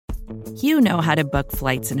You know how to book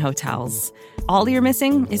flights and hotels. All you're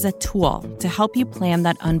missing is a tool to help you plan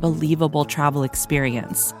that unbelievable travel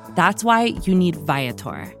experience. That's why you need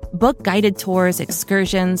Viator. Book guided tours,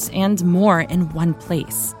 excursions, and more in one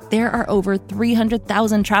place. There are over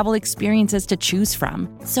 300,000 travel experiences to choose from,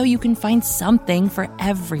 so you can find something for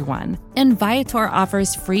everyone. And Viator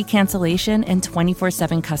offers free cancellation and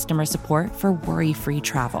 24/7 customer support for worry-free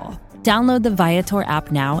travel. Download the Viator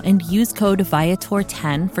app now and use code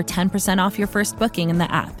Viator10 for 10% off your first booking in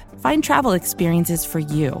the app. Find travel experiences for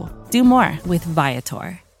you. Do more with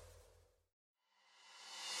Viator.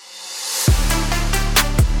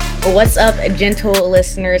 What's up, gentle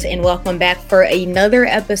listeners, and welcome back for another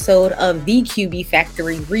episode of the QB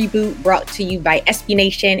Factory Reboot, brought to you by SB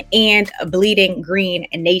Nation and Bleeding Green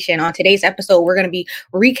Nation. On today's episode, we're going to be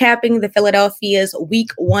recapping the Philadelphia's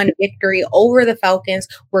Week 1 victory over the Falcons.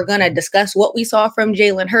 We're going to discuss what we saw from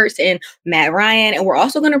Jalen Hurts and Matt Ryan, and we're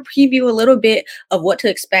also going to preview a little bit of what to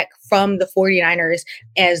expect from the 49ers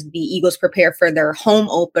as the Eagles prepare for their home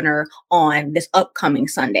opener on this upcoming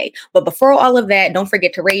Sunday. But before all of that, don't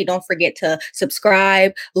forget to rate, don't forget to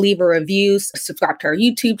subscribe, leave a review, subscribe to our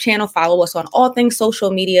YouTube channel, follow us on all things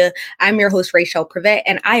social media. I'm your host, Rachel Prevet,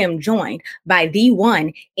 and I am joined by the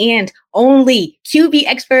one and only QB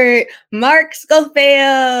expert, Mark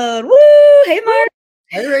Schofield. Woo! Hey, Mark.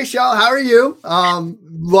 Hey, Rachel, how are you?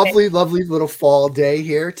 Lovely little fall day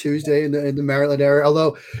here, Tuesday in the Maryland area.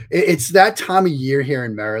 Although it's that time of year here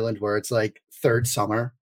in Maryland where it's like third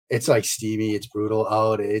summer. It's like steamy. It's brutal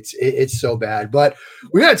out. It's so bad. But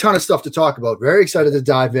we got a ton of stuff to talk about. Very excited to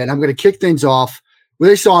dive in. I'm going to kick things off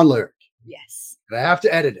with a song lyric. Yes. And I have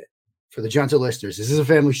to edit it for the gentle listeners. This is a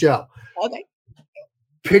family show. Okay.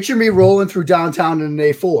 Picture me rolling through downtown in an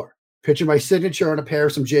A4. Picture my signature on a pair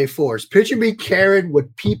of some J4s. Picture me carried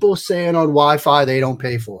with people saying on Wi-Fi they don't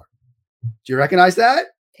pay for. Do you recognize that?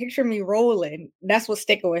 Picture me rolling. That's what's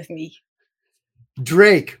sticking with me.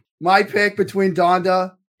 Drake, my pick between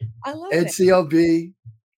Donda and it. CLB.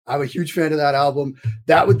 I'm a huge fan of that album.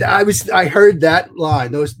 I heard that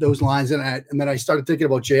line, those lines, and then I started thinking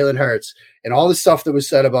about Jalen Hurts and all the stuff that was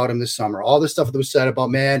said about him this summer. All the stuff that was said about,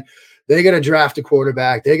 man, they're going to draft a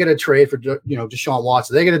quarterback. They're going to trade for, Deshaun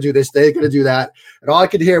Watson. They're going to do this. They're going to do that. And all I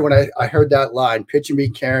could hear when I heard that line, picture me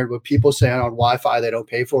carried with people saying on Wi-Fi they don't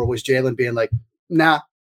pay for, was Jalen being like, nah,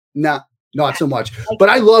 not so much. But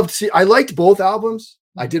I liked both albums.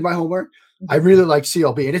 I did my homework. I really like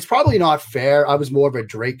CLB. And it's probably not fair. I was more of a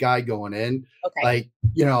Drake guy going in. Okay. Like,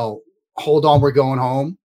 hold on, we're going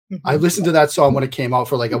home. Mm-hmm. I listened to that song when it came out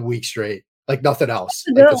for like a week straight. Like nothing else.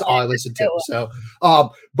 Like that's all I listened to. So,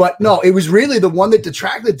 but no, it was really the one that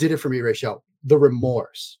detracted did it for me, Rachel. The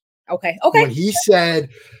remorse. Okay. When he said,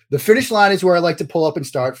 the finish line is where I like to pull up and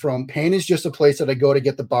start from. Pain is just a place that I go to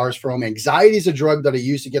get the bars from. Anxiety is a drug that I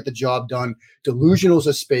use to get the job done. Delusional is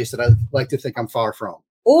a space that I like to think I'm far from.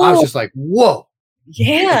 Ooh. I was just like, whoa.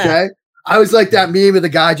 Yeah. Okay. I was like that meme of the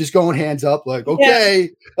guy just going hands up, like, okay. Yeah.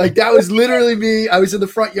 Like that was literally me. I was in the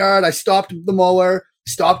front yard. I stopped the mower.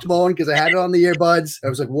 Stopped mowing because I had it on the earbuds. I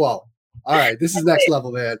was like, whoa, all right, this is next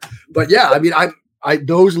level, man. But yeah, I mean, I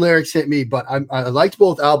those lyrics hit me, but I liked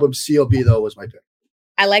both albums. CLB, though, was my pick.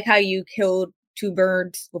 I like how you killed two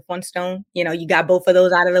birds with one stone. You got both of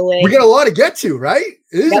those out of the way. We got a lot to get to, right?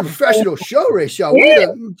 This is a professional show, Rachel. Yeah. We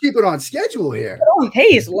got to keep it on schedule here.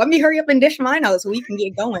 Hey, so let me hurry up and dish mine out so we can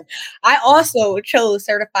get going. I also chose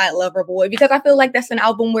Certified Lover Boy because I feel like that's an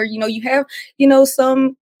album where, you have,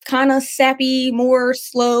 some kind of sappy, more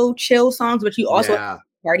slow, chill songs, but you also have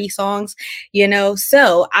party songs,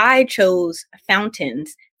 So I chose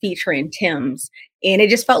Fountains featuring Tim's, and it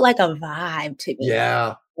just felt like a vibe to me.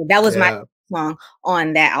 Yeah. That was my song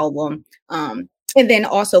on that album. And then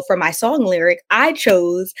also for my song lyric, I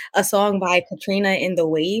chose a song by Katrina and the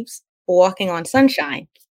Waves, Walking on Sunshine.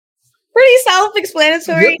 Pretty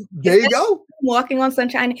self-explanatory. Yep, there you go. Walking on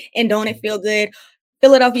Sunshine, and don't it feel good?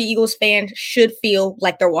 Philadelphia Eagles fans should feel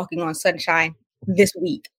like they're walking on sunshine this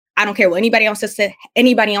week. I don't care what anybody else has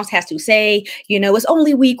to say. It's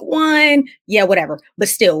only week 1. Yeah, whatever. But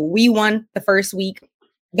still, we won the first week.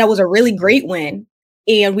 That was a really great win.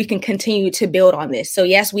 And we can continue to build on this. So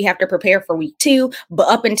yes, we have to prepare for week 2. But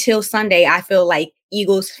up until Sunday, I feel like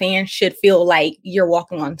Eagles fans should feel like you're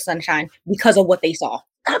walking on sunshine because of what they saw.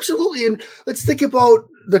 Absolutely. And let's think about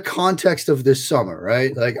the context of this summer,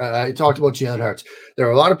 right? Like I talked about Jalen Hurts. There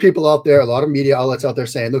are a lot of people out there, a lot of media outlets out there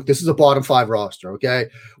saying, look, this is a bottom 5 roster, okay?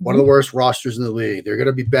 Mm-hmm. One of the worst rosters in the league. They're going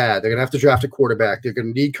to be bad. They're going to have to draft a quarterback. They're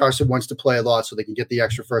going to need Carson Wentz to play a lot so they can get the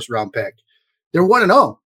extra first-round pick. They're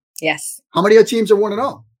 1-0. Yes. How many of teams are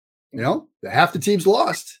 1-0? Half the teams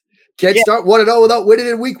lost. Can't start 1-0 without winning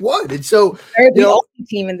in week 1. And so, they're the only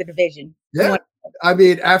team in the division. Yeah. I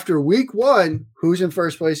mean, after week 1, who's in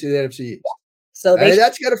first place in the NFC East? So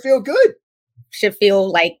that's got to feel good. Should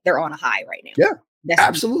feel like they're on a high right now. Yeah,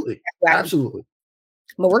 absolutely. Absolutely.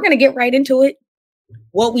 But we're going to get right into it.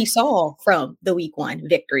 What we saw from the week 1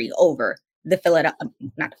 victory over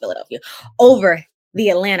over the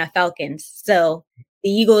Atlanta Falcons. So the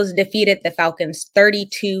Eagles defeated the Falcons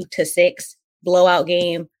 32-6, blowout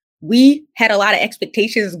game. We had a lot of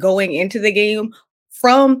expectations going into the game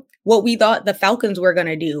from what we thought the Falcons were going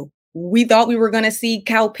to do. We thought we were going to see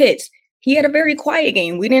Kyle Pitts. He had a very quiet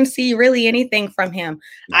game. We didn't see really anything from him.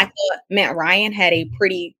 I thought Matt Ryan had a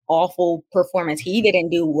pretty awful performance. He didn't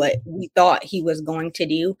do what we thought he was going to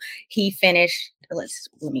do. He finished, let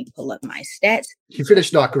me pull up my stats. He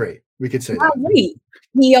finished not great. We could say that. Great.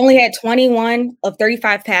 He only had 21 of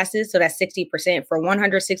 35 passes, so that's 60% for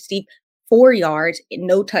 164 yards and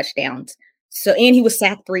no touchdowns. So, and he was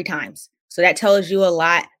sacked 3 times. So that tells you a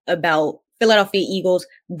lot about Philadelphia Eagles,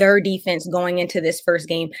 their defense going into this first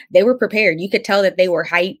game. They were prepared. You could tell that they were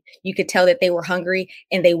hyped. You could tell that they were hungry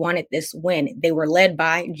and they wanted this win. They were led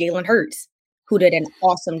by Jalen Hurts, who did an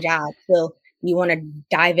awesome job. So you want to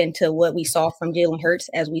dive into what we saw from Jalen Hurts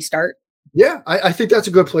as we start? Yeah, I think that's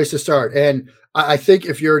a good place to start. And I think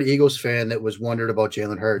if you're an Eagles fan that was wondering about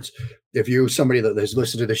Jalen Hurts, if you're somebody that has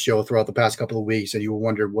listened to the show throughout the past couple of weeks and you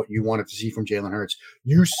wondered what you wanted to see from Jalen Hurts,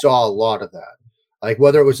 you saw a lot of that. Like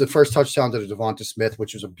whether it was the first touchdown to Devonta Smith,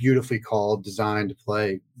 which was a beautifully called, designed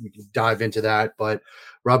play. We can dive into that. But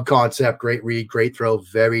rub concept, great read, great throw,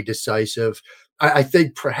 very decisive. I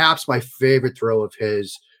think perhaps my favorite throw of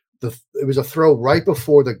his, it was a throw right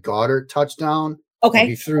before the Goddard touchdown. Okay.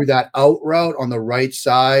 He threw that out route on the right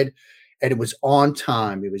side, and it was on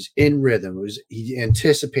time. It was in rhythm. He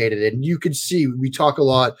anticipated it. And you could see, we talk a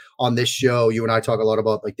lot on this show. You and I talk a lot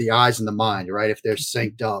about like the eyes and the mind, right? If they're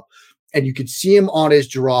synced up. And you could see him on his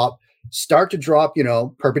drop, start to drop,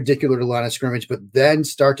 perpendicular to the line of scrimmage, but then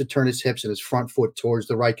start to turn his hips and his front foot towards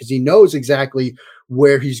the right because he knows exactly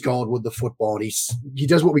where he's going with the football. And he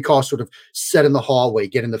does what we call sort of set in the hallway,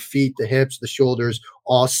 getting the feet, the hips, the shoulders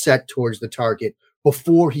all set towards the target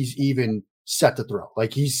before he's even set to throw.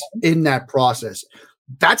 Like he's in that process.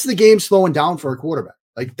 That's the game slowing down for a quarterback.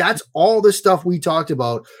 Like that's all the stuff we talked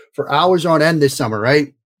about for hours on end this summer,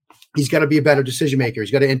 right? He's got to be a better decision maker.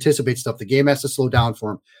 He's got to anticipate stuff. The game has to slow down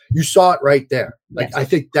for him. You saw it right there. Like yes. I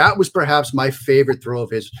think that was perhaps my favorite throw of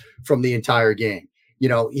his from the entire game.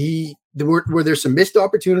 Were there some missed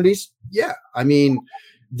opportunities? Yeah. I mean,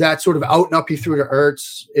 that sort of out and up he threw to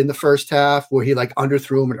Ertz in the first half where he like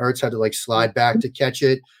underthrew him and Ertz had to like slide back to catch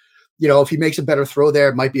it. If he makes a better throw there,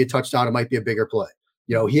 it might be a touchdown. It might be a bigger play.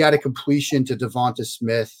 He had a completion to Devonta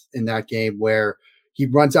Smith in that game where he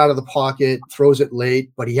runs out of the pocket, throws it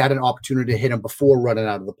late, but he had an opportunity to hit him before running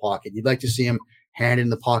out of the pocket. You'd like to see him hand in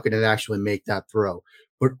the pocket and actually make that throw.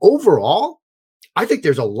 But overall, I think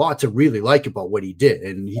there's a lot to really like about what he did.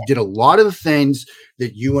 And he did a lot of the things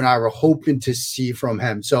that you and I were hoping to see from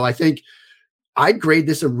him. So I think I'd grade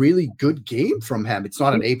this a really good game from him. It's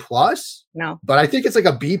not an A+, no, but I think it's like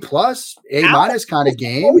a B+, A- kind of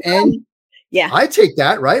game. And yeah, I take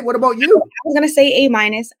that, right? What about you? I was going to say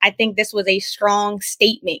A-. I think this was a strong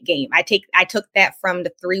statement game. I took that from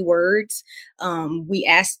the 3 words. We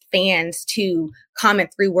asked fans to comment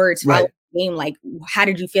 3 words right. the game, like, how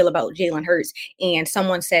did you feel about Jalen Hurts? And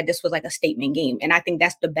someone said this was like a statement game. And I think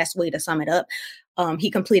that's the best way to sum it up.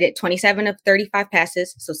 He completed 27 of 35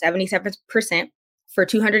 passes, so 77%. For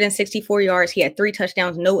 264 yards. He had 3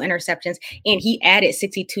 touchdowns, no interceptions, and he added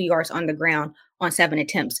 62 yards on the ground on 7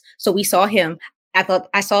 attempts. So we saw him.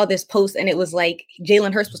 I saw this post and it was like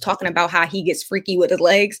Jalen Hurts was talking about how he gets freaky with his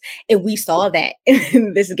legs. And we saw that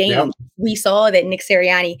in this game. Yeah. We saw that Nick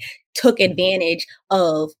Sirianni took advantage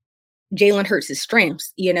of Jalen Hurts'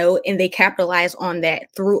 strengths, and they capitalized on that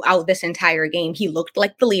throughout this entire game. He looked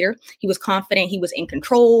like the leader. He was confident. He was in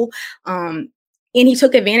control. And he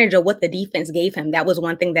took advantage of what the defense gave him. That was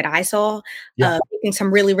one thing that I saw, making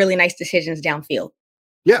some really, really nice decisions downfield.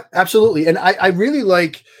 Yeah, absolutely. And I really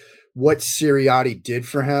like what Sirianni did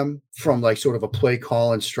for him from like sort of a play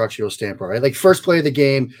call and structural standpoint, right? Like first play of the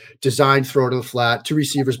game, designed throw to the flat, 2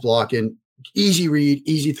 receivers blocking, easy read,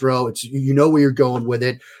 easy throw. It's, where you're going with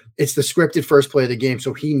it. It's the scripted first play of the game.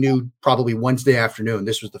 So he knew probably Wednesday afternoon,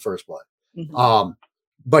 this was the first play. Mm-hmm.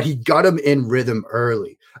 But he got him in rhythm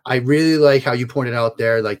early. I really like how you pointed out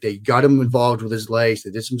there, like they got him involved with his legs.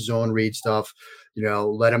 They did some zone read stuff,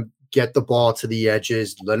 let him get the ball to the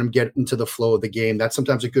edges, let him get into the flow of the game. That's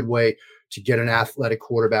sometimes a good way to get an athletic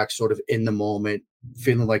quarterback sort of in the moment,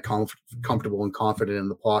 feeling like comfortable and confident in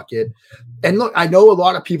the pocket. And look, I know a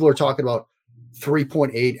lot of people are talking about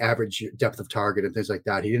 3.8 average depth of target and things like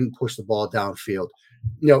that. He didn't push the ball downfield.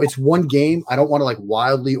 It's one game. I don't want to like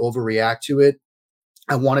wildly overreact to it.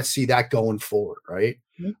 I want to see that going forward, right?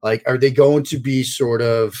 Mm-hmm. Like, are they going to be sort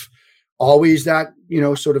of always that,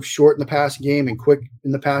 sort of short in the passing game and quick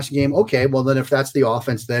in the passing game? Okay, well, then if that's the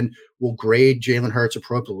offense, then we'll grade Jalen Hurts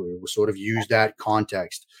appropriately. We'll sort of use that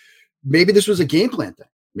context. Maybe this was a game plan thing.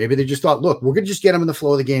 Maybe they just thought, look, we're going to just get him in the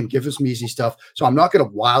flow of the game, give him some easy stuff. So I'm not going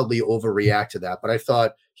to wildly overreact to that. But I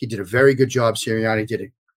thought he did a very good job. Sirianni did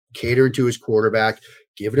it, catering to his quarterback,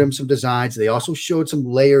 giving him some designs. They also showed some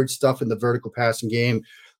layered stuff in the vertical passing game.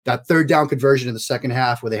 That third down conversion in the second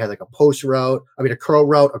half where they had like a curl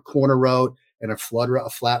route, a corner route, and a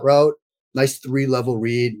flat route. Nice 3-level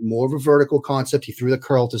read, more of a vertical concept. He threw the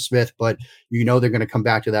curl to Smith, but they're going to come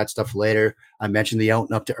back to that stuff later. I mentioned the out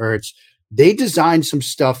and up to Ertz. They designed some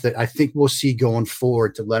stuff that I think we'll see going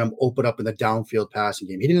forward to let him open up in the downfield passing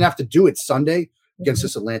game. He didn't have to do it Sunday against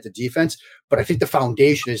this Atlanta defense, but I think the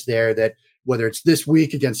foundation is there that whether it's this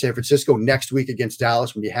week against San Francisco, next week against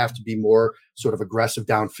Dallas, when you have to be more sort of aggressive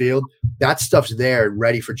downfield, that stuff's there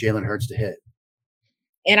ready for Jalen Hurts to hit.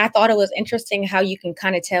 And I thought it was interesting how you can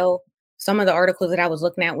kind of tell some of the articles that I was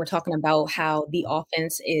looking at were talking about how the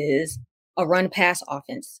offense is a run-pass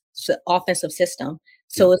offensive system.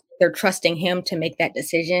 So they're trusting him to make that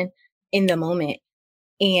decision in the moment.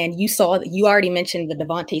 And you already mentioned the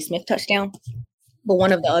Devontae Smith touchdown. But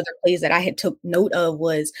one of the other plays that I had took note of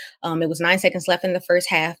was it was 9 seconds left in the first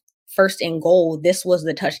half, first and goal. This was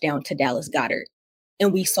the touchdown to Dallas Goedert.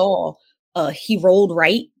 And we saw he rolled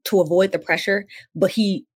right to avoid the pressure, but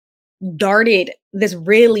he darted this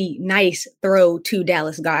really nice throw to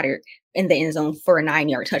Dallas Goedert in the end zone for a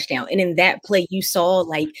 9-yard touchdown. And in that play, you saw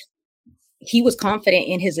like he was confident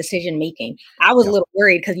in his decision making. I was a little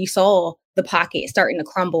worried because you saw the pocket starting to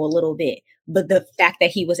crumble a little bit. But the fact that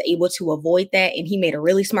he was able to avoid that and he made a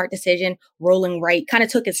really smart decision, rolling right, kind of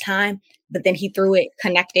took his time, but then he threw it,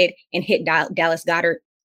 connected, and hit Dallas Goedert.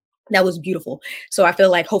 That was beautiful. So I feel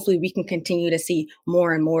like hopefully we can continue to see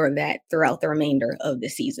more and more of that throughout the remainder of the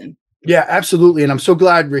season. Yeah, absolutely. And I'm so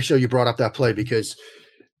glad, Rachel, you brought up that play because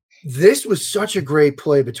this was such a great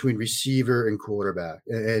play between receiver and quarterback.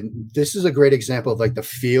 And this is a great example of like the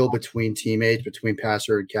feel between teammates, between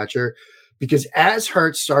passer and catcher. Because as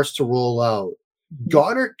Hurts starts to roll out,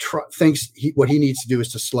 Goddard thinks what he needs to do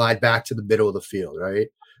is to slide back to the middle of the field, right?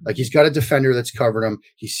 Like he's got a defender that's covered him.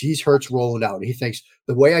 He sees Hurts rolling out, and he thinks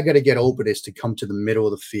the way I got to get open is to come to the middle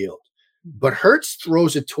of the field. But Hurts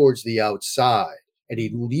throws it towards the outside, and he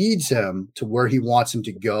leads him to where he wants him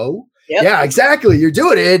to go. Yep. Yeah, exactly. You're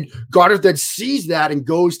doing it. And Goddard then sees that and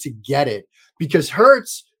goes to get it because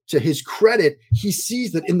Hurts, to his credit, he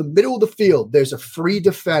sees that in the middle of the field, there's a free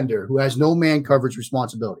defender who has no man coverage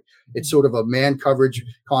responsibility. It's sort of a man coverage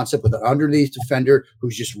concept with an underneath defender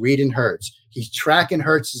who's just reading Hurts. He's tracking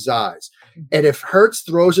Hurts' eyes. And if Hurts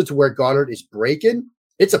throws it to where Goddard is breaking,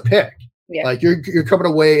 it's a pick. Yeah. Like you're coming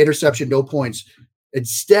away, interception, no points.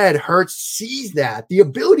 Instead, Hurts sees that. The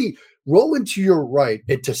ability rolling to your right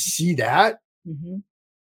and to see that,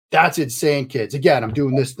 that's insane, kids. Again, I'm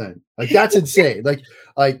doing this thing. Like that's insane.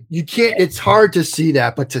 Like you can't, it's hard to see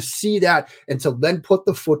that, but to see that and to then put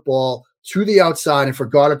the football to the outside and for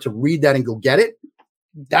Goddard to read that and go get it,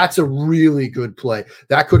 that's a really good play.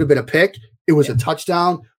 That could have been a pick. It was a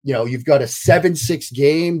touchdown. You've got a 7-6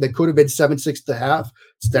 game that could have been 7-6 to half.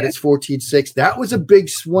 Instead, it's 14-6. That was a big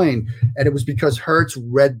swing. And it was because Hurts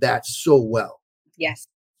read that so well. Yes.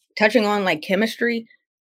 Touching on like chemistry,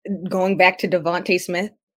 going back to Devontae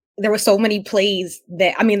Smith, there were so many plays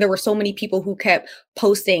there were so many people who kept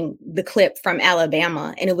posting the clip from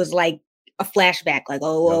Alabama, and it was like a flashback, like,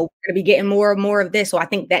 we're going to be getting more and more of this. So I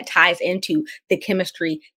think that ties into the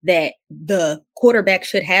chemistry that the quarterback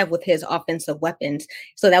should have with his offensive weapons.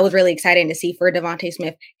 So that was really exciting to see for Devontae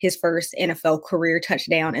Smith, his first NFL career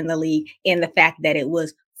touchdown in the league, and the fact that it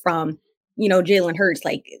was from Jalen Hurts.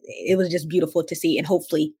 Like it was just beautiful to see, and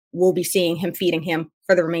hopefully we'll be seeing him, feeding him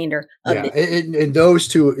for the remainder of it. And those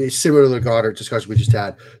two is similar to the Goddard discussion we just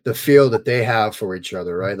had, the feel that they have for each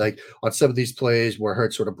other, right? Like on some of these plays where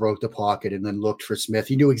Hurts sort of broke the pocket and then looked for Smith,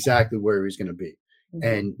 he knew exactly where he was going to be.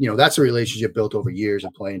 And, that's a relationship built over years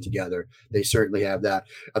of playing together. They certainly have that.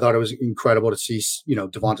 I thought it was incredible to see,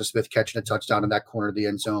 Devonta Smith catching a touchdown in that corner of the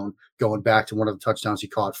end zone, going back to one of the touchdowns he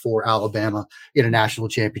caught for Alabama in a national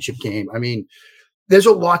championship game. I mean, there's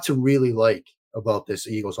a lot to really like about this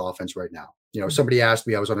Eagles offense right now. Somebody asked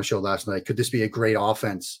me, I was on a show last night, could this be a great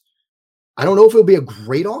offense? I don't know if it'll be a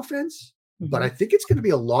great offense, but I think it's going to be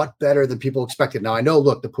a lot better than people expected. Now, I know,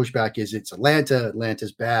 look, the pushback is it's Atlanta.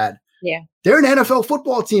 Atlanta's bad. Yeah. They're an NFL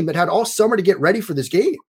football team that had all summer to get ready for this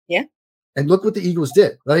game. Yeah. And look what the Eagles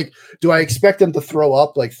did. Like, do I expect them to throw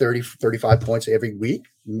up like 30, 35 points every week?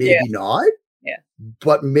 Maybe not. Yeah.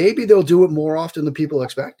 But maybe they'll do it more often than people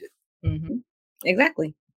expected. Mm-hmm.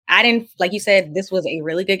 Exactly. I didn't, like you said, this was a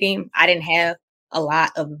really good game. I didn't have a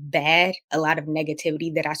lot of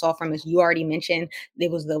negativity that I saw from this. You already mentioned there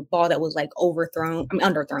was the ball that was like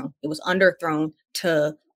underthrown. It was underthrown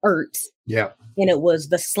to Ertz. Yeah. And it was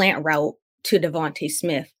the slant route to Devontae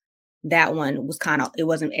Smith. That one was it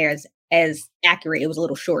wasn't as accurate. It was a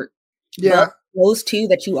little short. Yeah. But those two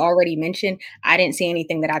that you already mentioned, I didn't see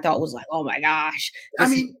anything that I thought was like, oh my gosh. I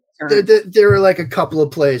mean, there are like a couple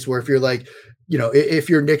of plays where if you're like, if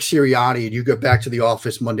you're Nick Sirianni and you go back to the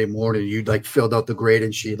office Monday morning, you like filled out the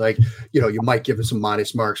grading sheet, like, you might give him some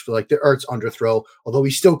minus marks for like the Ertz underthrow, although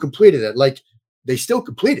he still completed it. Like they still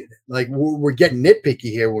completed it. Like we're getting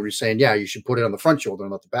nitpicky here where we're saying, yeah, you should put it on the front shoulder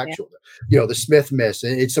and not the back shoulder. The Smith miss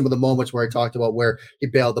and it's some of the moments where I talked about where he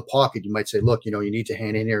bailed the pocket. You might say, look, you need to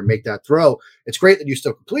hand in here and make that throw. It's great that you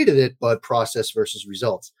still completed it, but process versus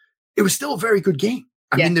results. It was still a very good game.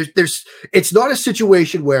 I mean, it's not a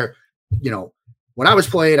situation where, when I was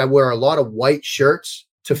playing, I wear a lot of white shirts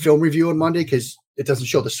to film review on Monday because it doesn't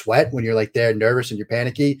show the sweat when you're like there nervous and you're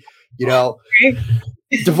panicky. Devonta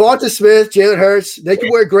Smith, Jalen Hurts, they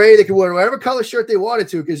can wear gray. They can wear whatever color shirt they wanted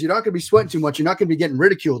to because you're not going to be sweating too much. You're not going to be getting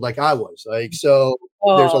ridiculed like I was. Like, so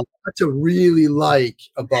there's a lot to really like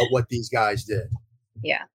about what these guys did.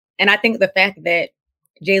 Yeah. And I think the fact that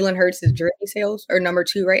Jalen Hurts' jersey sales are number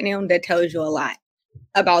 2 right now, that tells you a lot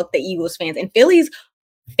about the Eagles fans. And Philly's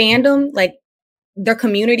fandom, like their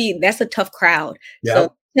community, that's a tough crowd. Yeah. So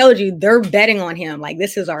it tells you they're betting on him. Like,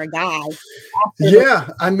 this is our guy. Yeah.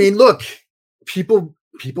 I mean, look, people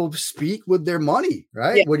speak with their money,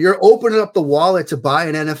 right? Yeah. When you're opening up the wallet to buy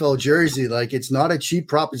an NFL jersey, like it's not a cheap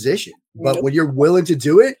proposition. But when you're willing to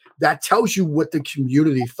do it, that tells you what the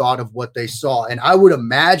community thought of what they saw. And I would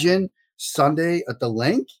imagine Sunday at the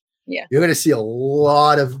Link, you're going to see a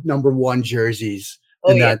lot of number 1 jerseys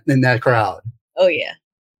in that crowd. Oh, yeah.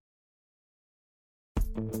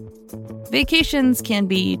 Vacations can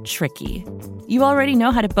be tricky. You already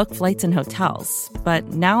know how to book flights and hotels, but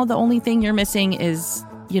now the only thing you're missing is,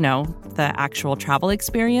 the actual travel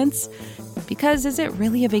experience. Because is it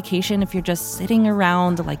really a vacation if you're just sitting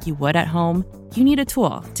around like you would at home? You need a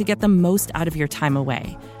tool to get the most out of your time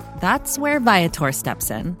away. That's where Viator steps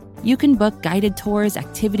in. You can book guided tours,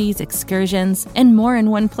 activities, excursions, and more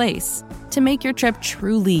in one place to make your trip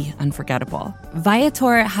truly unforgettable.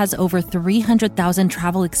 Viator has over 300,000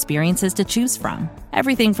 travel experiences to choose from.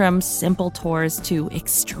 Everything from simple tours to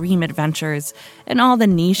extreme adventures and all the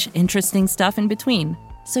niche, interesting stuff in between.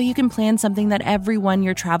 So you can plan something that everyone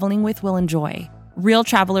you're traveling with will enjoy. Real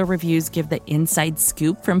traveler reviews give the inside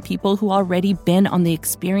scoop from people who already been on the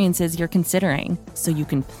experiences you're considering, so you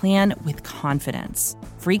can plan with confidence.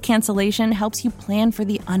 Free cancellation helps you plan for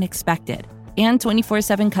the unexpected. And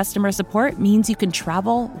 24/7 customer support means you can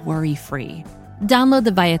travel worry-free. Download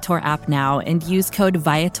the Viator app now and use code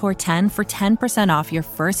Viator10 for 10% off your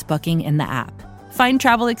first booking in the app. Find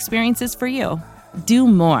travel experiences for you. Do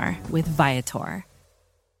more with Viator.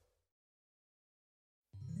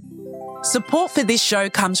 Support for this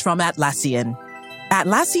show comes from Atlassian.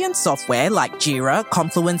 Atlassian software like Jira,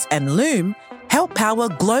 Confluence, and Loom help power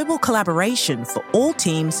global collaboration for all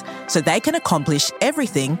teams so they can accomplish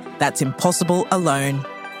everything that's impossible alone.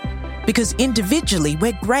 Because individually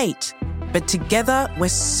we're great, but together we're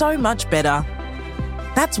so much better.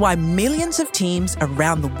 That's why millions of teams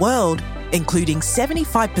around the world, including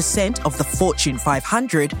 75% of the Fortune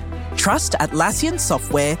 500, trust Atlassian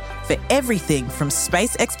software for everything from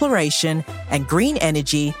space exploration and green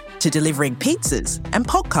energy to delivering pizzas and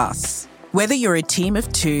podcasts. Whether you're a team of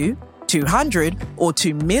 2, 200, or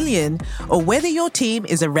 2 million, or whether your team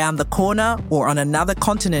is around the corner or on another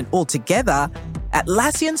continent altogether,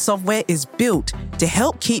 Atlassian software is built to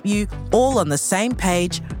help keep you all on the same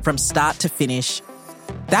page from start to finish.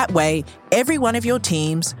 That way, every one of your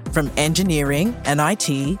teams, from engineering and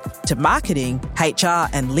IT to marketing, HR,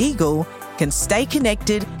 and legal, can stay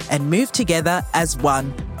connected and move together as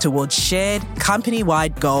one towards shared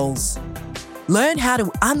company-wide goals. Learn how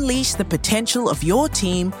to unleash the potential of your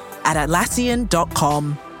team at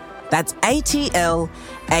Atlassian.com. That's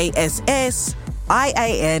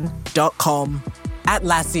Atlassian.com.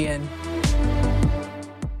 Atlassian.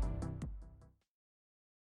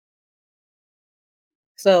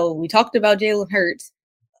 So we talked about Jalen Hurts.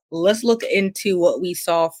 Let's look into what we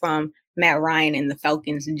saw from Matt Ryan and the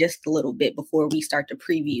Falcons just a little bit before we start to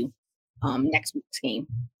preview next week's game.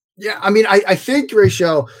 Yeah, I mean, I think,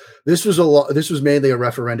 Rachel, this was mainly a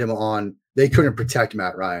referendum on they couldn't protect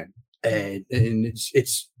Matt Ryan, and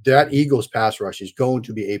it's that Eagles pass rush is going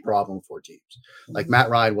to be a problem for teams. Like Matt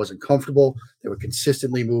Ryan wasn't comfortable; they were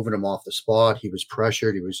consistently moving him off the spot. He was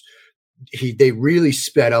pressured. They really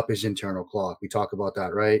sped up his internal clock. We talk about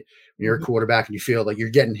that, right? When you're a quarterback and you feel like you're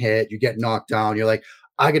getting hit, you're getting knocked down, you're like,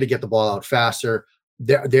 I got to get the ball out faster.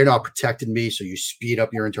 They're not protecting me, so you speed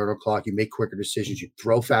up your internal clock. You make quicker decisions. You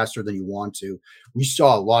throw faster than you want to. We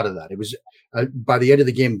saw a lot of that. It was by the end of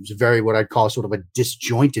the game, it was very what I'd call sort of a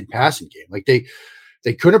disjointed passing game. Like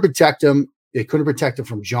they couldn't protect him. They couldn't protect him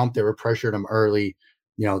from jump. They were pressuring him early.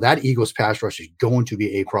 That Eagles pass rush is going to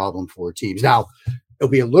be a problem for teams. Now, it'll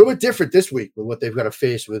be a little bit different this week with what they've got to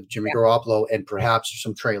face with Jimmy Garoppolo and perhaps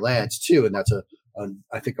some Trey Lance too. And that's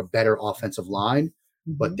I think a better offensive line.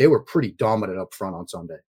 But they were pretty dominant up front on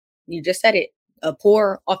Sunday. You just said it. A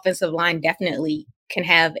poor offensive line definitely can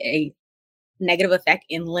have a negative effect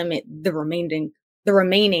and limit the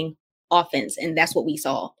remaining offense. And that's what we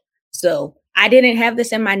saw. So I didn't have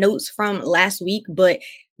this in my notes from last week, but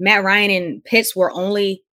Matt Ryan and Pitts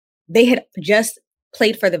they had just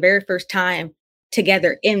played for the very first time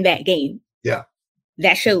together in that game. Yeah.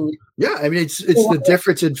 That showed. Yeah, I mean, it's the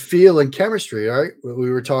difference in feel and chemistry, right? What we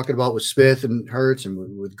were talking about with Smith and Hurts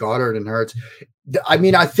and with Goddard and Hurts. I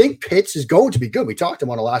mean, I think Pitts is going to be good. We talked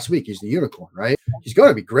about it last week. He's the unicorn, right? He's going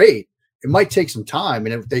to be great. It might take some time,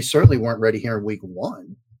 and they certainly weren't ready here in week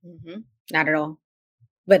one. Not at all.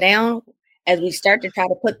 But now, as we start to try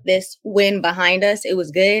to put this win behind us, it was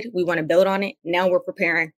good. We want to build on it. Now we're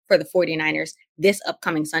preparing for the 49ers this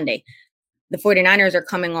upcoming Sunday. The 49ers are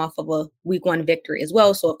coming off of a week 1 victory as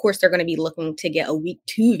well. So, of course, they're going to be looking to get a week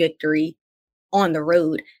 2 victory on the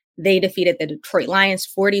road. They defeated the Detroit Lions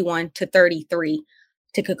 41-33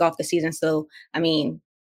 to kick off the season. So, I mean,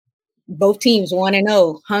 both teams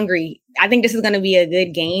 1-0, hungry. I think this is going to be a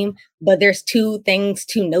good game, but there's 2 things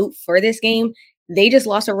to note for this game. They just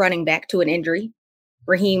lost a running back to an injury,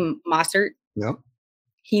 Raheem Mostert. Yep.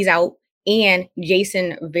 He's out. And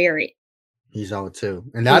Jason Verrett. He's out too.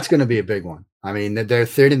 And that's going to be a big one. I mean, they're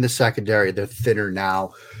thin in the secondary. They're thinner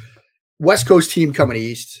now. West Coast team coming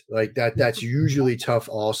east, like that's usually tough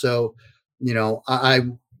also.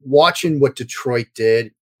 I'm watching what Detroit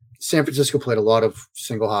did. San Francisco played a lot of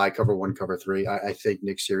single high, cover 1, cover 3. I think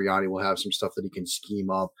Nick Sirianni will have some stuff that he can scheme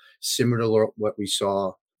up, similar to what we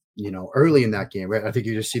saw, early in that game, right? I think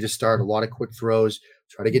you just see the start, a lot of quick throws,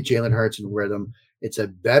 try to get Jalen Hurts in rhythm. It's a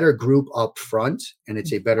better group up front, and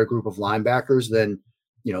it's a better group of linebackers than,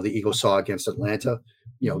 the Eagles saw against Atlanta.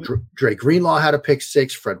 Dre Greenlaw had a pick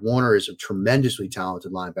 6. Fred Warner is a tremendously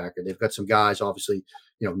talented linebacker. They've got some guys, obviously,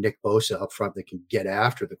 Nick Bosa up front that can get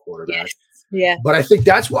after the quarterback. Yes. Yeah. But I think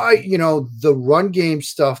that's why, the run game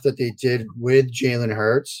stuff that they did with Jalen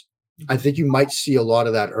Hurts, I think you might see a lot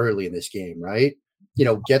of that early in this game, right?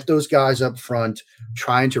 Get those guys up front,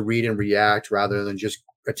 trying to read and react rather than just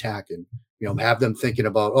attacking. Have them thinking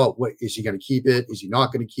about, what is he going to keep it? Is he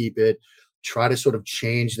not going to keep it? Try to sort of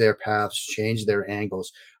change their paths, change their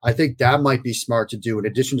angles. I think that might be smart to do in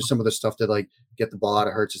addition to some of the stuff that like get the ball out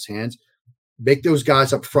of Hurts' hands. Make those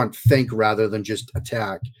guys up front think rather than just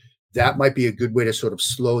attack. That might be a good way to sort of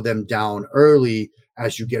slow them down early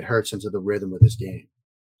as you get Hurts into the rhythm of this game.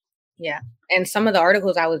 Yeah. And some of the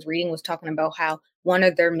articles I was reading was talking about how one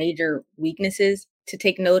of their major weaknesses to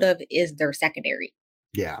take note of is their secondary.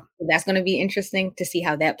 Yeah. So that's going to be interesting to see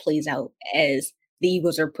how that plays out as the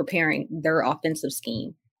Eagles are preparing their offensive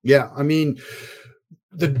scheme. Yeah. I mean,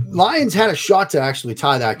 the Lions had a shot to actually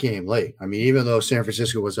tie that game late. I mean, even though San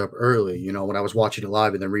Francisco was up early, when I was watching it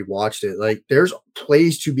live and then rewatched it, like there's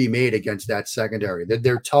plays to be made against that secondary.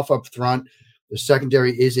 They're tough up front. The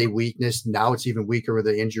secondary is a weakness. Now it's even weaker with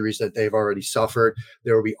the injuries that they've already suffered.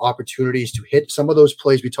 There will be opportunities to hit some of those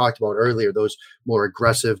plays we talked about earlier, those more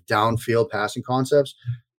aggressive downfield passing concepts.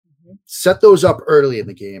 Set those up early in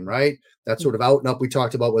the game, right? That sort of out and up we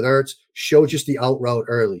talked about with Ertz. Show just the out route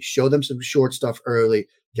early. Show them some short stuff early.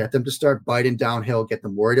 Get them to start biting downhill. Get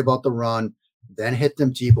them worried about the run. Then hit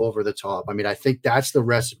them deep over the top. I mean, I think that's the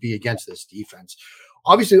recipe against this defense.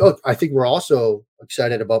 Obviously, look, I think we're also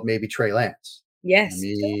excited about maybe Trey Lance. Yes. I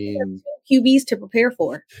mean, QBs to prepare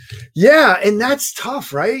for. Yeah, and that's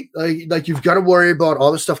tough, right? Like you've got to worry about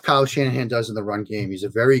all the stuff Kyle Shanahan does in the run game. He's a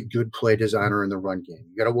very good play designer in the run game.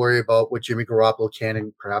 You got to worry about what Jimmy Garoppolo can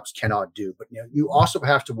and perhaps cannot do. But you also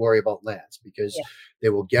have to worry about Lance because they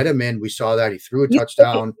will get him in. We saw that he threw a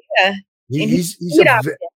touchdown. Yeah.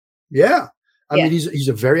 I mean, he's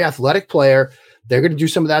a very athletic player. they're going to do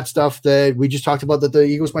some of that stuff that we just talked about that the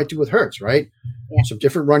Eagles might do with Hurts, right? Yeah. Some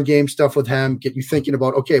different run game stuff with him, get you thinking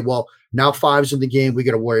about, okay, well, now 5's in the game. We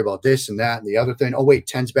got to worry about this and that and the other thing. Oh, wait,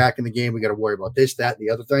 10's back in the game. We got to worry about this, that, and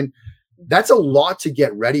the other thing. That's a lot to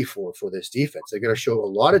get ready for this defense. They're going to show a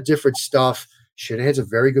lot of different stuff. Shanahan's a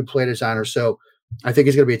very good play designer. So I think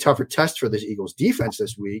it's going to be a tougher test for this Eagles defense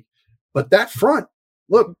this week. But that front,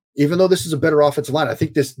 look, even though this is a better offensive line, I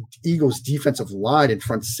think this Eagles defensive line in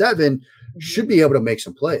front seven should be able to make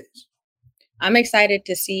some plays. I'm excited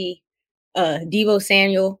to see Deebo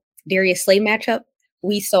Samuel, Darius Slay matchup.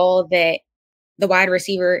 We saw that the wide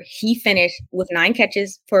receiver, he finished with 9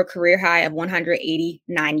 catches for a career high of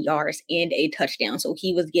 189 yards and a touchdown. So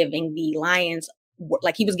he was giving the Lions,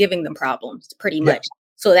 like he was giving them problems pretty much.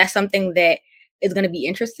 So that's something that is going to be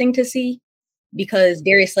interesting to see because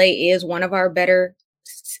Darius Slay is one of our better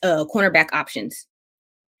cornerback options.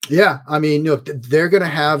 Yeah, I mean, look, they're going to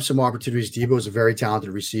have some opportunities. Deebo is a very talented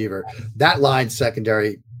receiver. That line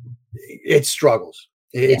secondary, it struggles.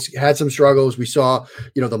 It's had some struggles. We saw,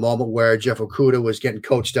 the moment where Jeff Okudah was getting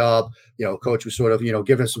coached up. Coach was sort of,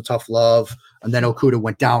 giving some tough love, and then Okudah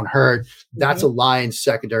went down hurt. That's a Lions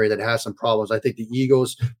secondary that has some problems. I think the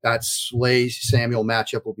Eagles, that Slay-Samuel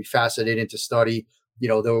matchup will be fascinating to study.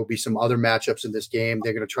 There will be some other matchups in this game.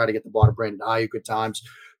 They're going to try to get the ball to Brandon Ayuk at times.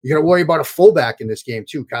 You're going to worry about a fullback in this game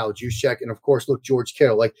too, Kyle Juszczyk, and of course, look, George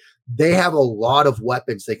Kittle. Like, they have a lot of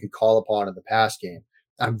weapons they can call upon in the pass game.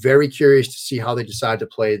 I'm very curious to see how they decide to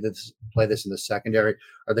play this in the secondary.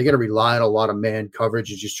 Are they going to rely on a lot of man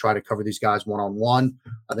coverage and just try to cover these guys one-on-one?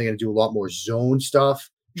 Are they going to do a lot more zone stuff,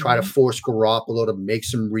 try to force Garoppolo to make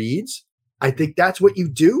some reads? I think that's what you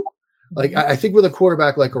do. Like, I think with a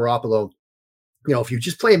quarterback like Garoppolo, if you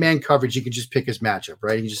just play man coverage, you can just pick his matchup,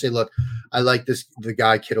 right? You can just say, look, I like the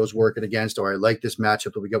guy Kittle's working against, or I like this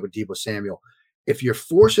matchup that we got with Deebo Samuel. If you're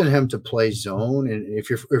forcing him to play zone, and if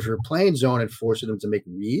you're playing zone and forcing him to make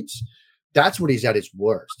reads, that's when he's at his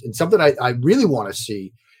worst. And something I really want to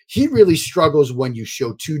see, he really struggles when you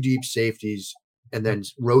show 2 deep safeties and then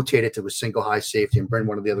rotate it to a single high safety and bring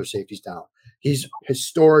one of the other safeties down. He's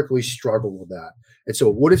historically struggled with that. And so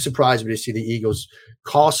it wouldn't surprise me to see the Eagles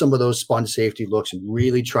call some of those spun safety looks and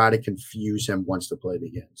really try to confuse him once the play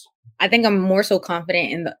begins. I think I'm more so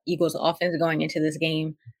confident in the Eagles offense going into this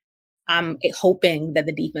game. I'm hoping that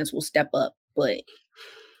the defense will step up, but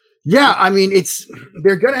yeah, I mean,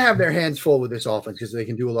 they're going to have their hands full with this offense because they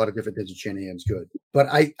can do a lot of different things. And Shanahan's good, but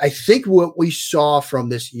I think what we saw from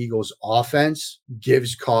this Eagles offense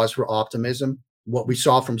gives cause for optimism. What we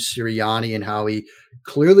saw from Sirianni and how he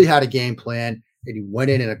clearly had a game plan and he went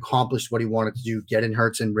in and accomplished what he wanted to do, getting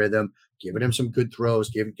Hurts in rhythm, giving him some good throws,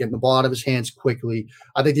 getting the ball out of his hands quickly.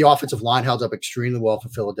 I think the offensive line held up extremely well for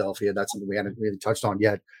Philadelphia. That's something we hadn't really touched on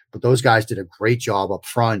yet, but those guys did a great job up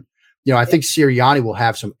front. I think Sirianni will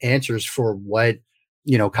have some answers for what,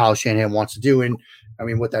 Kyle Shanahan wants to do. And I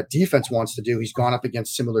mean, what that defense wants to do, he's gone up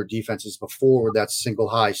against similar defenses before with that single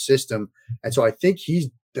high system. And so I think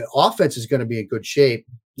the offense is going to be in good shape.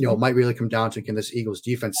 It might really come down to, can this Eagles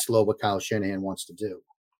defense slow what Kyle Shanahan wants to do?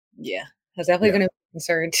 Yeah, that's definitely going to be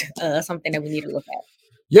concerned, something that we need to look at.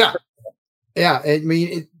 Yeah. Yeah. I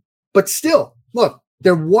mean, but still, look,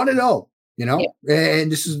 they're 1-0,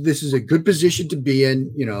 and this is a good position to be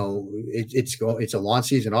in. It's a long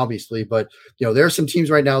season, obviously, but there are some teams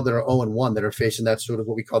right now that are 0-1 that are facing that sort of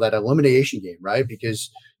what we call that elimination game, right? Because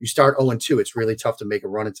you start 0-2, it's really tough to make a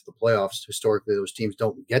run into the playoffs. Historically, those teams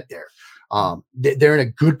don't get there. They're in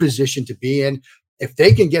a good position to be in. If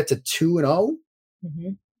they can get to 2-0,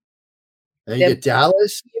 and you get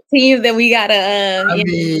Dallas. Teams that we gotta. I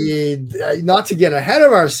mean, not to get ahead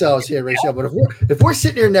of ourselves here, Rachel, but if we're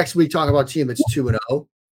sitting here next week talking about a team that's 2-0,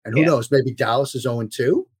 and who knows, maybe Dallas is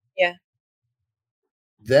 0-2. Yeah.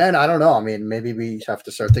 Then I don't know. I mean, maybe we have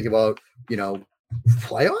to start thinking about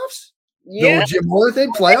playoffs. Yeah. The Jim Moore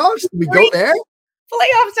thing, playoffs. We go there.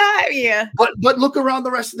 Playoff time, yeah. But look around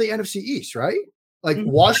the rest of the NFC East, right? Like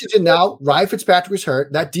Washington now, Ryan Fitzpatrick is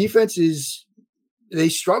hurt. That defense they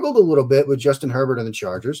struggled a little bit with Justin Herbert and the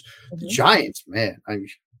Chargers. The Giants, man. I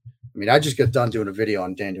mean, I just got done doing a video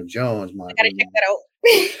on Daniel Jones. I gotta check that out.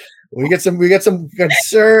 We got some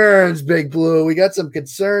concerns, Big Blue. We got some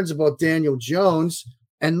concerns about Daniel Jones.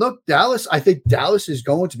 And look, Dallas, I think Dallas is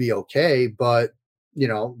going to be okay, but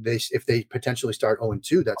if they potentially start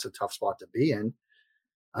 0-2, that's a tough spot to be in.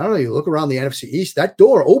 I don't know. You look around the NFC East, that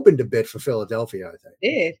door opened a bit for Philadelphia, I think. It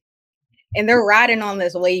did. And they're riding on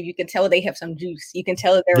this wave. You can tell they have some juice. You can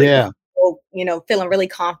tell that they're, feeling really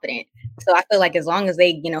confident. So I feel like as long as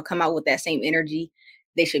they, come out with that same energy,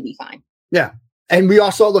 they should be fine. Yeah. And we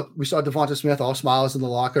saw Devonta Smith all smiles in the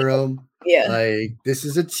locker room. Yeah. Like, this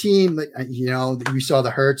is a team that, we saw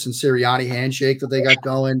the Hurts and Sirianni handshake that they got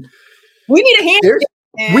going. We need a handshake.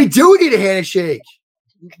 We do need a handshake.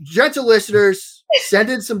 Gentle listeners,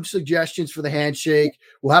 send in some suggestions for the handshake.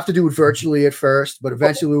 We'll have to do it virtually at first, but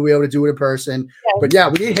eventually we'll be able to do it in person. Yes. But yeah,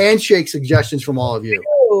 we need handshake suggestions from all of you.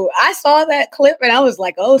 I saw that clip and I was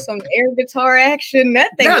like, oh, some air guitar action.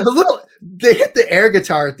 That thing. Yeah, they hit the air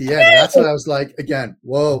guitar at the end. That's what I was like, again,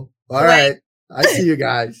 whoa, all right. I see you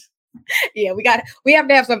guys. Yeah, we have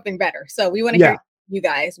to have something better. So we want to hear you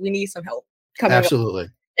guys. We need some help. Absolutely.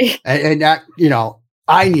 and that,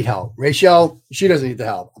 I need help. Rachel, she doesn't need the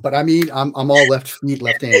help. But I mean, I'm all left feet,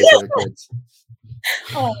 left hands for the kids.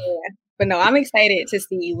 Oh, yeah. But no, I'm excited to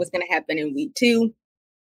see what's going to happen in week 2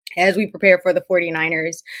 as we prepare for the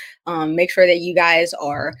 49ers. Make sure that you guys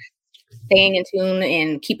are staying in tune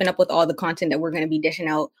and keeping up with all the content that we're going to be dishing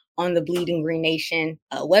out on the Bleeding Green Nation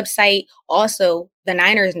website. Also, the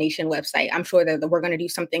Niners Nation website. I'm sure that we're going to do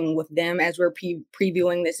something with them as we're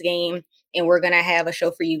previewing this game. And we're going to have a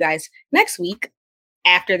show for you guys next week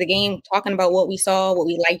after the game, talking about what we saw, what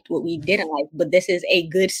we liked, what we didn't like. But this is a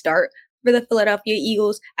good start for the Philadelphia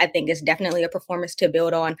Eagles. I think it's definitely a performance to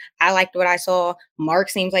build on. I liked what I saw. Mark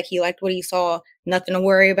seems like he liked what he saw. Nothing to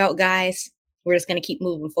worry about, guys. We're just going to keep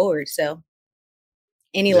moving forward. So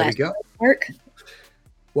any last words, Mark?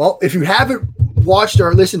 Well, if you haven't watched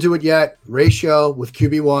or listened to it yet, Ratio with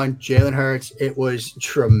QB1, Jalen Hurts, it was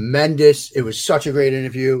tremendous. It was such a great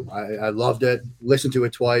interview. I loved it. Listened to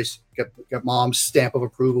it twice. Got mom's stamp of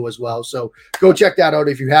approval as well. So go check that out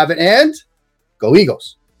if you haven't. And go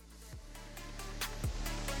Eagles.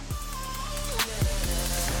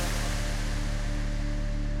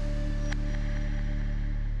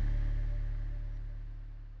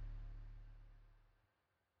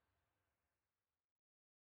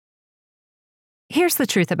 Here's the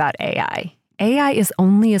truth about AI. AI is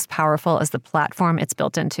only as powerful as the platform it's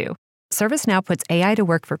built into. ServiceNow puts AI to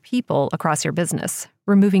work for people across your business,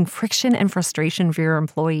 removing friction and frustration for your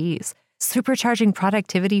employees, supercharging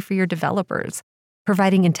productivity for your developers,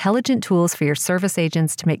 providing intelligent tools for your service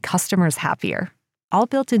agents to make customers happier, all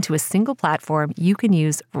built into a single platform you can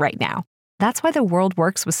use right now. That's why the world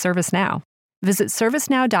works with ServiceNow. Visit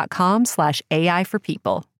servicenow.com/AI for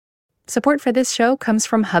people. Support for this show comes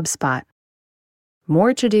from HubSpot.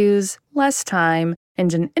 More to-dos, less time,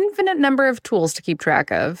 and an infinite number of tools to keep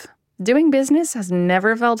track of. Doing business has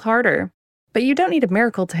never felt harder. But you don't need a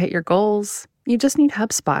miracle to hit your goals. You just need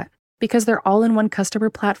HubSpot, because their all-in-one customer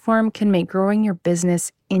platform can make growing your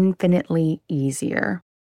business infinitely easier.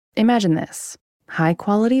 Imagine this: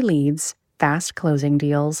 high-quality leads, fast closing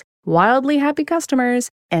deals, wildly happy customers,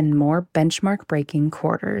 and more benchmark-breaking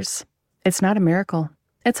quarters. It's not a miracle.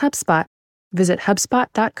 It's HubSpot. Visit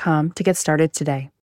HubSpot.com to get started today.